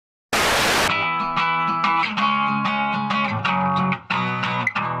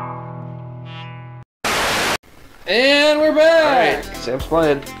And we're back! Alright, Sam's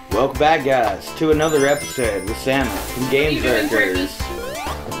playing. Welcome back, guys, to another episode with Sammit from Gamezurkers.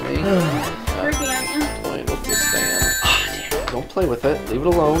 Playing with this stand. Don't play with it. Leave it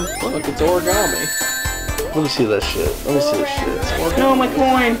alone. Look, it's origami. Let me see that shit. Let me see this shit. It's origami. No, my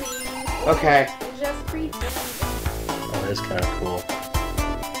coin! Okay. Oh, that's kind of cool.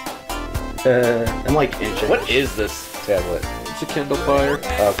 I'm like inching. What is this tablet? It's a Kindle Fire.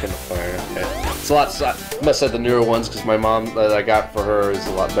 Oh, Kindle Fire, okay. It's a lot, I must have the newer ones because my mom that I got for her is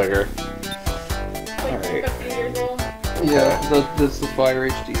a lot bigger. Alright. Yeah, that's the Fire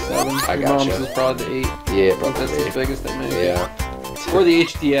HD7. I Your gotcha. mom's is probably the 8. Yeah, I think probably. that's the biggest they make. Yeah. Or the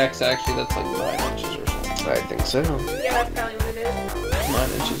HDX, actually, that's like 9 inches or something. I think so. Yeah, that's probably what it is. 9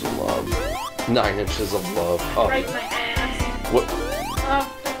 inches of love. 9 inches of love. Oh. Right in my ass. What?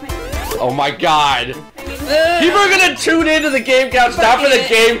 Oh, that's my ass. Oh my god! I mean, People are gonna tune into the game couch, not for the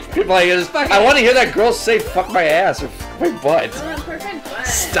game. Like, I want to hear that girl say "fuck my ass" or "fuck my butt." perfect butt.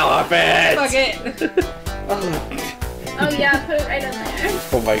 Stop it! Fuck it. Oh yeah, put it right in there.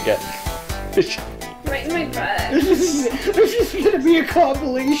 Oh my god. Right in my butt. This is gonna be a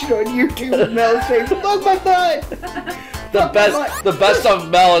compilation on YouTube of Mel saying, "Fuck my butt!" The best of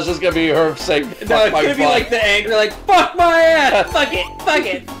Mel is just gonna be her saying "fuck No, it's my gonna be butt." like the angry, like, fuck my ass! Fuck it! Fuck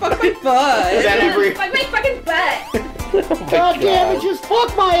it! Fuck my butt! Is that every... Fuck my fucking butt. Oh my God damn it, just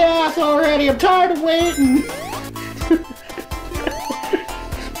fuck my ass already! I'm tired of waiting!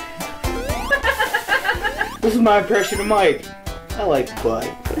 This is my impression of Mike. I like butt.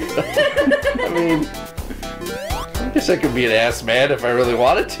 I mean, I guess I could be an ass man if I really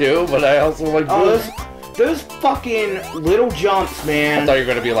wanted to, but I also like boobs. Those fucking little jumps, I man. thought you were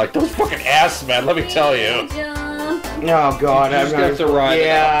gonna be like, those fucking ass men, let me tell you. Oh god, You just have to ride it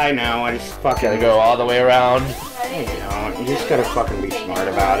Yeah, I know. I just fucking Gotta go all the way around. You know, you just gotta fucking be smart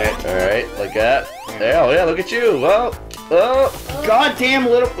about it. Alright, like that. Yeah, oh yeah, look at you. Well, oh. Goddamn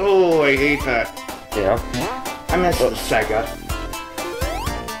little. Oh, I hate that. Yeah. I miss the Sega.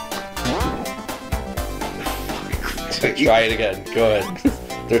 Try it again. Go ahead.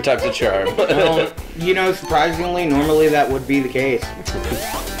 They're types of charm. Well, you know, surprisingly, normally that would be the case.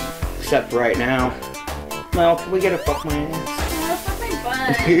 Except right now. Well, can we get a fuck my ass? Fuck my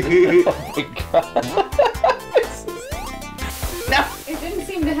butt. Oh my god. No, It didn't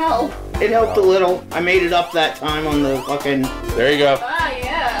seem to help. it helped a little. I made it up that time on the fucking. There you go. Ah,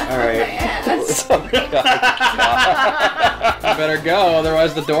 yeah. Alright. Fuck my ass. You better go,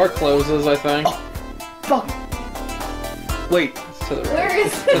 otherwise the door closes, I think. Fuck. Wait. It's to the right. Where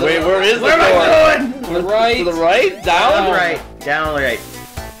is Wait, where is the Where am I door? going? To the right. To the right? Down? Down right. Down right.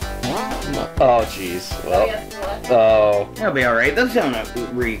 Oh, jeez. Oh, Well. yes, the left. Oh. That'll be alright. Those sound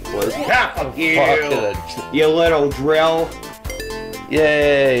really close. Ah, fuck you. Fuck it. You little drill.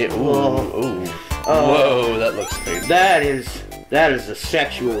 Yay. Ooh. Oh. Ooh. Oh. Whoa, that looks crazy. That is a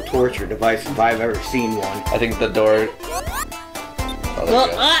sexual torture device if I've ever seen one. I think the door. Oh,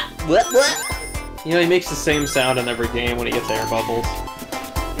 there we go. You know, he makes the same sound in every game when he gets air bubbles.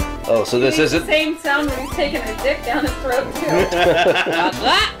 Oh, so this He makes isn't. the same sound when he's taking a dick down his throat, too.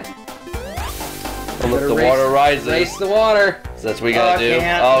 Oh, look, the Race- water rises. Race the water. So that's what we gotta Oh, I do.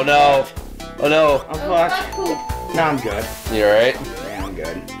 can't. Oh no. Oh no. Oh, Oh, fuck. fuck poop. No, I'm good. You alright? Yeah, I'm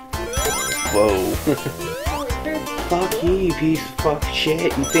good. Whoa. Oh, there's- Fuck you, you piece of fuck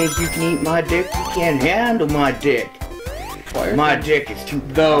shit. You think you can eat my dick? You can't handle my dick. My dick is too...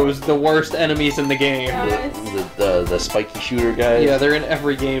 Those, the worst enemies in the game. The spiky shooter guys. Yeah, they're in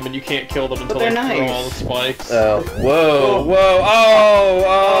every game and you can't kill them until they're they throw nice. all the spikes. Oh. Whoa. Whoa. Oh.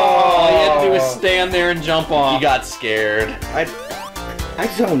 All you had to do Oh. is stand there and jump off. You got scared. I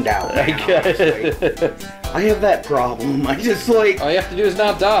zoned out. I now, got honestly. it. I have that problem. I just like... All you have to do is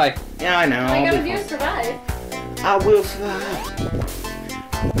not die. Yeah, I know. All you I'll gotta be do is survive. fine. I will survive.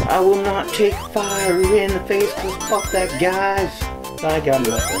 I will not take fire in the face because fuck that, guys. I got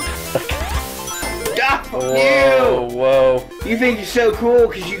nothing. Ah, fuck Whoa. you! Whoa. You think you're so cool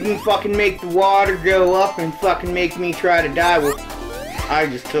because you can fucking make the water go up and fucking make me try to die? Well, I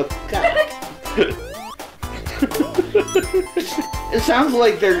just took It sounds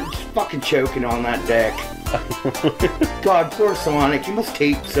like they're just fucking choking on that dick. God, poor Sonic. You must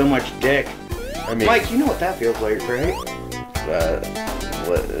hate so much dick. I mean, Mike, you know what that feels like, right?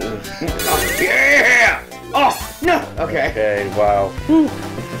 what? Oh, yeah! Oh, no! Okay. Okay, wow.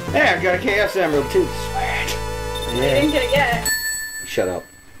 Hey, I got a Chaos Emerald too. Sweat. You didn't get it yet. Shut up.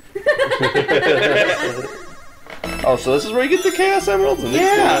 Oh, so this is where you get the Chaos Emeralds?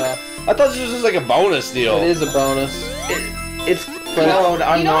 Yeah. I thought this was just like a bonus deal. It is a bonus. It's called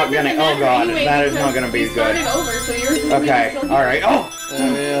I'm You know not what, gonna. it doesn't Oh matter god, anyway that is because not gonna be we good. started over, so yours is Okay, still alright. Oh!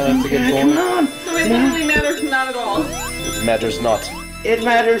 Yeah, that's a good Come point. on! So it literally matters Not at all. It matters not. It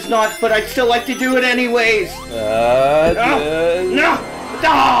matters not, but I'd still like to do it anyways. No!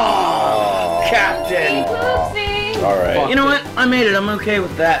 Oh, Captain! Oopsie! Alright. You know what? I made it. I'm okay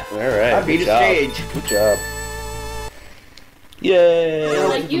with that. Alright. I beat a stage. Good job. Yay!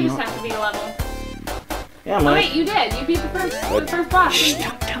 Like, you just have to beat a level. Yeah, Oh, man. wait, you did. You beat the first boss. didn't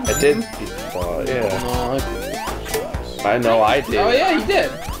you? I did beat the ball, yeah. No, I know I did. oh yeah, you did.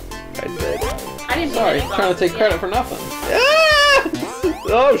 I did. I didn't Sorry, beat any trying to take bosses credit yet. for nothing. Ah!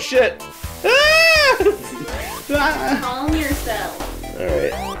 Oh shit! Ah! Calm yourself.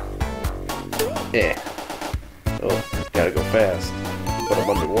 Alright. Yeah. Oh, gotta go fast. But I'm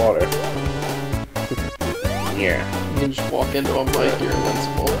underwater. Yeah. You can just walk into a mic, you're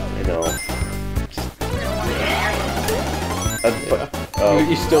invincible. I know. Yeah. Oh.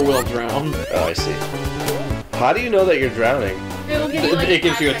 You still will drown. Oh, I see. How do you know that you're drowning? It'll give you, like, It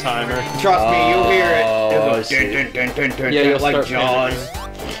gives you a 5 timer. seconds. Trust me, you'll hear it. Oh, It'll I go see. dun, dun, dun, dun, dun, Yeah, dun, you'll like start Jaws.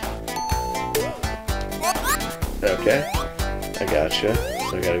 Okay. I gotcha.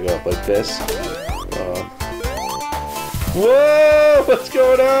 So I gotta go up like this. Whoa! What's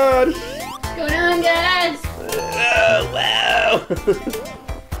going on? Go down, guys! Oh, wow!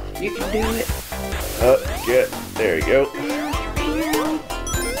 You can do it. Oh, good. There you go.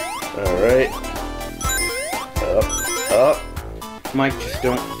 Alright. Up. Mike, just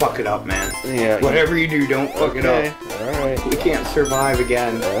don't fuck it up, man. Yeah. Whatever you do, don't fuck it up. Alright. We can't survive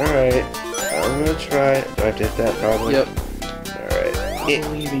again. Alright. I'm gonna try. Do I have to hit that probably? Yep. Alright. I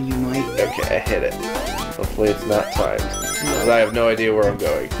believe in you, Mike. Okay, I hit it. Hopefully it's not timed. Because I have no idea where I'm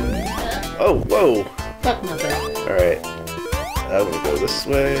going. Oh, whoa! Fuck my back. Alright. I'm gonna go this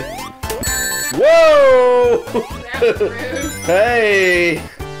way. Whoa! That's rude. Hey!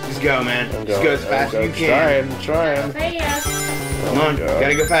 Just go, man. I'm Just go as fast as you can. I'm trying. Say yes. Come on.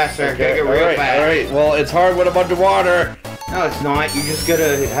 Gotta go faster. Okay, Gotta go real fast. Alright, well, it's hard when I'm underwater. No, it's not. You just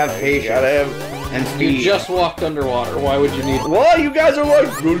gotta have patience Gotta have... and speed. You just walked underwater. Why would you need? Well, you guys are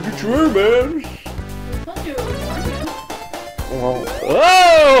like, go to get your air, man. I told you it was working. Well,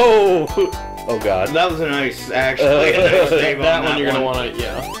 oh! Oh, God. That was a nice, actually. a nice save on That one you're gonna one. want to,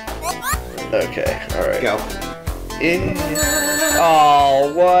 yeah. Okay, alright. Go.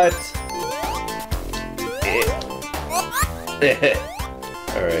 Oh, what?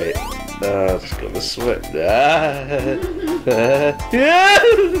 Alright. Let's go this way.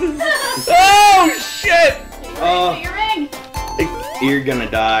 Oh, shit! Oh. Get your ring! You're gonna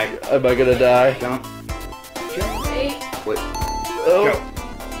die. Am I gonna die? Jump. Wait. Wait. Oh,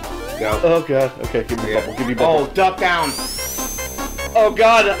 Go. oh God. Okay, give me bubble. Give me bubble. Oh, duck down. Oh,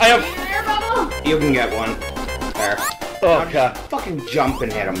 God. I have. Air bubble! You can get one. There. Oh, Now God. just fucking jump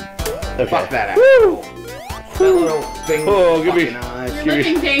and hit him. Okay. Fuck that out. Woo! That little thing. Oh, give me- fucking eyes. You're Give me-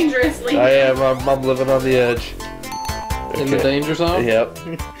 living dangerously. I am. I'm living on the edge. In the danger zone. Yep.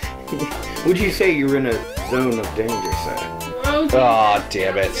 Would you say you're in a zone of danger, sir? Whoa, Oh,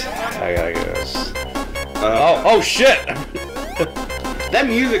 damn it. I gotta go. Oh, shit! That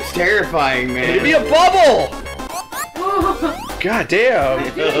music's terrifying, man. Give me a bubble! Whoa. God damn.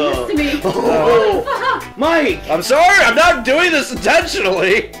 Do this to me. Oh, Mike! I'm sorry, I'm not doing this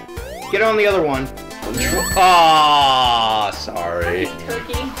intentionally. Get on the other one. Ah, sorry.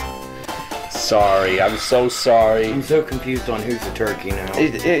 Turkey. Sorry, I'm so sorry. I'm so confused on who's the turkey now. She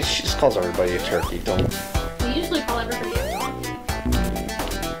just calls everybody a turkey, don't. We usually call everybody a donkey.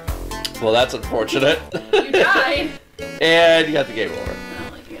 Well, that's unfortunate. You died. And you got the game over.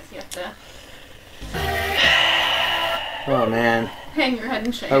 Well, I guess you have to Oh, man. hang your head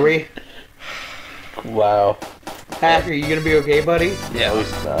in shame. Are we? Wow. Patrick, you gonna be okay, buddy? Yeah,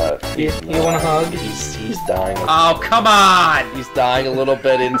 he's not. You want a hug? He's dying. Oh, come on! He's dying a little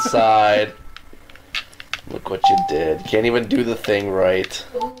bit inside. Look what you did. Can't even do the thing right.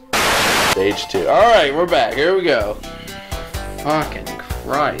 Stage 2. Alright, we're back. Here we go. Fucking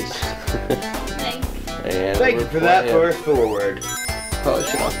Christ. Thanks. And Thank you we're for that playing. first forward. Probably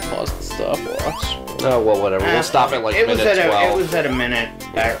should have paused the stopwatch. Oh, well, whatever. We'll stop at like it was minute at 12. It was at a minute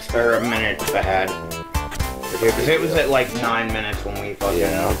or a minute ahead. Because it was at like 9 minutes when we fucking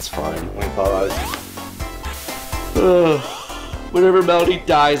Yeah, it's fine. we paused. Whenever Melanie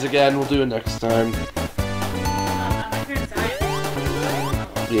dies again, we'll do it next time. My parents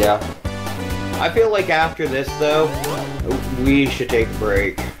died. Yeah. I feel like after this though, we should take a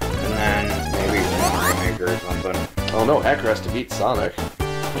break and then maybe some remake or something. Oh no, Hacker has to beat Sonic.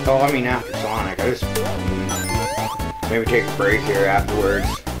 Oh, I mean after Sonic, I just maybe take a break here afterwards,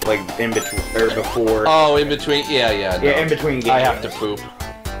 like in between or before. Oh, in between. Yeah, yeah. No. Yeah, in between games. I have to poop.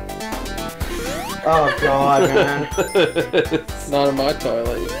 Oh god, man. Not in my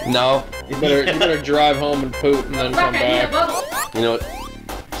toilet. No. You better drive home and poop and then come Fuck, I need a back. bubble. You know what?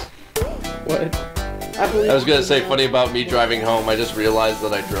 What? I was gonna say, funny about me driving home, I just realized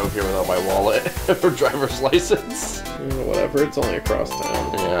that I drove here without my wallet or driver's license. Whatever, it's only across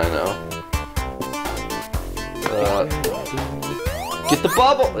town. Yeah, I know. Get the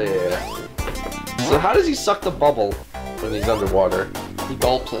bubble! Yeah. So how does he suck the bubble when he's underwater? He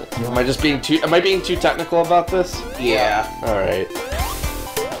gulps it. Am I being too technical about this? Yeah. Alright.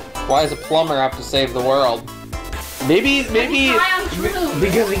 Why does a plumber have to save the world? Maybe Try on true.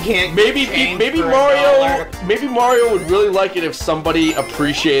 Because he can't. maybe change for Mario would really like it if somebody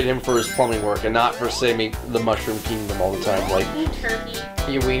appreciated him for his plumbing work and not for saving the Mushroom Kingdom all the time. Like, Eat turkey.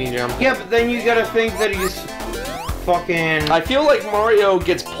 You weenie jump. Yeah, but then you gotta think that he's fucking. I feel like Mario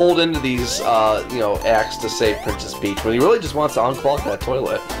gets pulled into these, acts to save Princess Peach when he really just wants to unclog that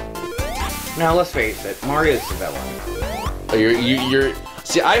toilet. Now let's face it, Mario's the villain. You're.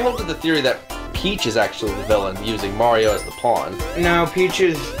 See, I hold to the theory that Peach is actually the villain, using Mario as the pawn. No, Peach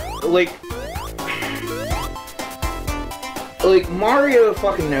is like Mario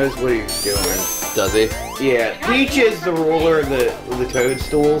fucking knows what he's doing. Does he? Yeah, Peach is the ruler of the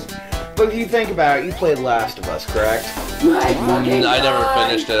toadstools. But if you think about it, you played Last of Us, correct? I never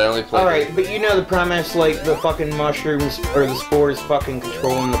finished it. I only played. Alright, but you know the premise, like the fucking mushrooms or the spores fucking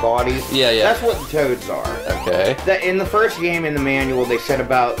controlling the bodies? Yeah. That's what the toads are. Okay. That in the first game in the manual they said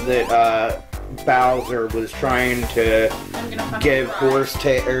about that Bowser was trying to I'm gonna fucking give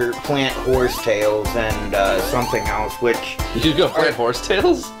cry. plant horsetails and something else, which You go plant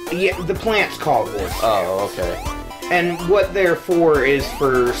horsetails? yeah, the plant's called horsetails. Oh, okay. And what they're for is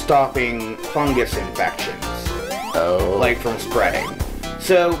for stopping fungus infections, Oh. like from spreading.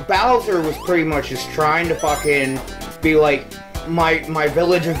 So Bowser was pretty much just trying to fucking be like, my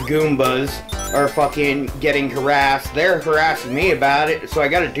village of Goombas are fucking getting harassed. They're harassing me about it, so I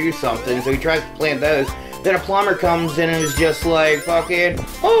gotta do something. So he tries to plant those. Then a plumber comes in and is just like, fucking,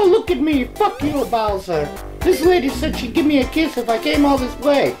 oh, look at me, fuck you, Bowser. This lady said she'd give me a kiss if I came all this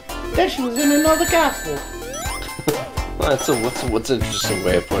way. Then she was in another castle. Well, what's an interesting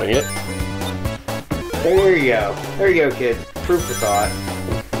way of putting it? There you go. There you go, kids. Proof of thought.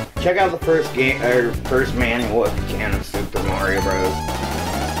 Check out the first game, or first manual if you can of Super Mario Bros.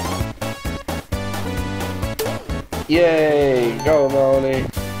 Yay! Go, Melanie.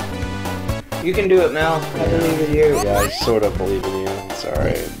 You can do it, Mel. I believe in you. Yeah, I sort of believe in you. It's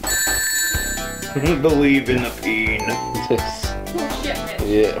alright. Believe in the peen. Oh shit, bitch.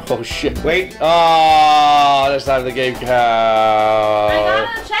 Yeah. Oh shit. Wait. Oh, that's not the game count. I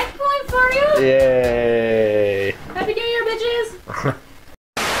got a checkpoint for you? Yay.